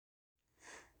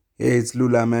Hey, it's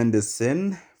Lula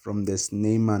Manderson from the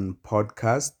Sneyman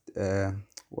podcast.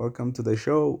 Welcome to the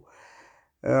show.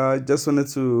 I just wanted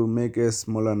to make a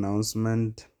small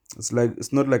announcement. It's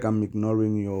not like I'm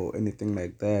ignoring you or anything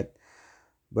like that,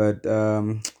 but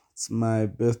it's my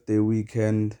birthday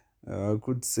weekend. I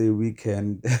could say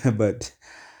weekend, but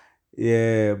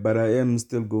yeah, but I am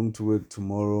still going to work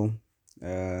tomorrow.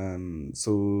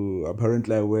 So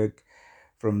apparently I work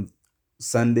from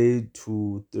Sunday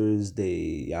to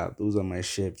Thursday. Yeah, those are my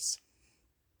shifts.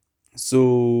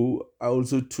 So I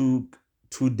also took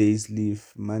 2 days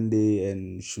leave, Monday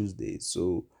and Tuesday.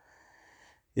 So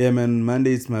yeah, man,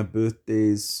 Monday is my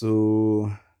birthday,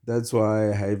 so that's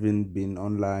why I haven't been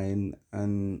online,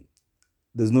 and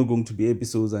there's not going to be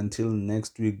episodes until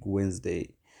next week,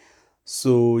 Wednesday.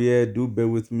 So yeah, do bear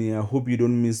with me. I hope you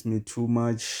don't miss me too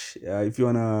much. If you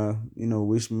wanna,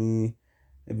 wish me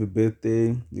happy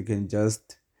birthday, you can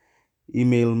just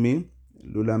email me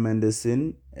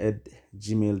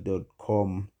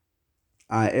lulamanderson@gmail.com.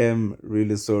 I am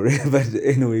really sorry, but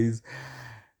anyways,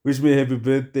 wish me happy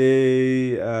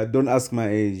birthday. Don't ask my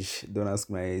age. Don't ask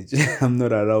my age. I'm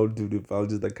not allowed to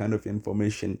divulge the kind of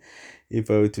information. If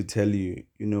I were to tell you,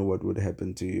 you know what would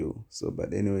happen to you. So,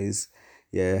 but anyways,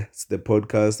 yeah, it's the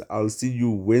podcast. I'll see you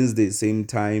Wednesday, same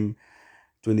time,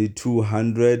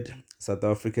 2200 South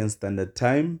African Standard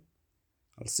Time.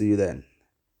 I'll see you then.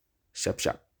 Sharp,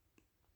 sharp.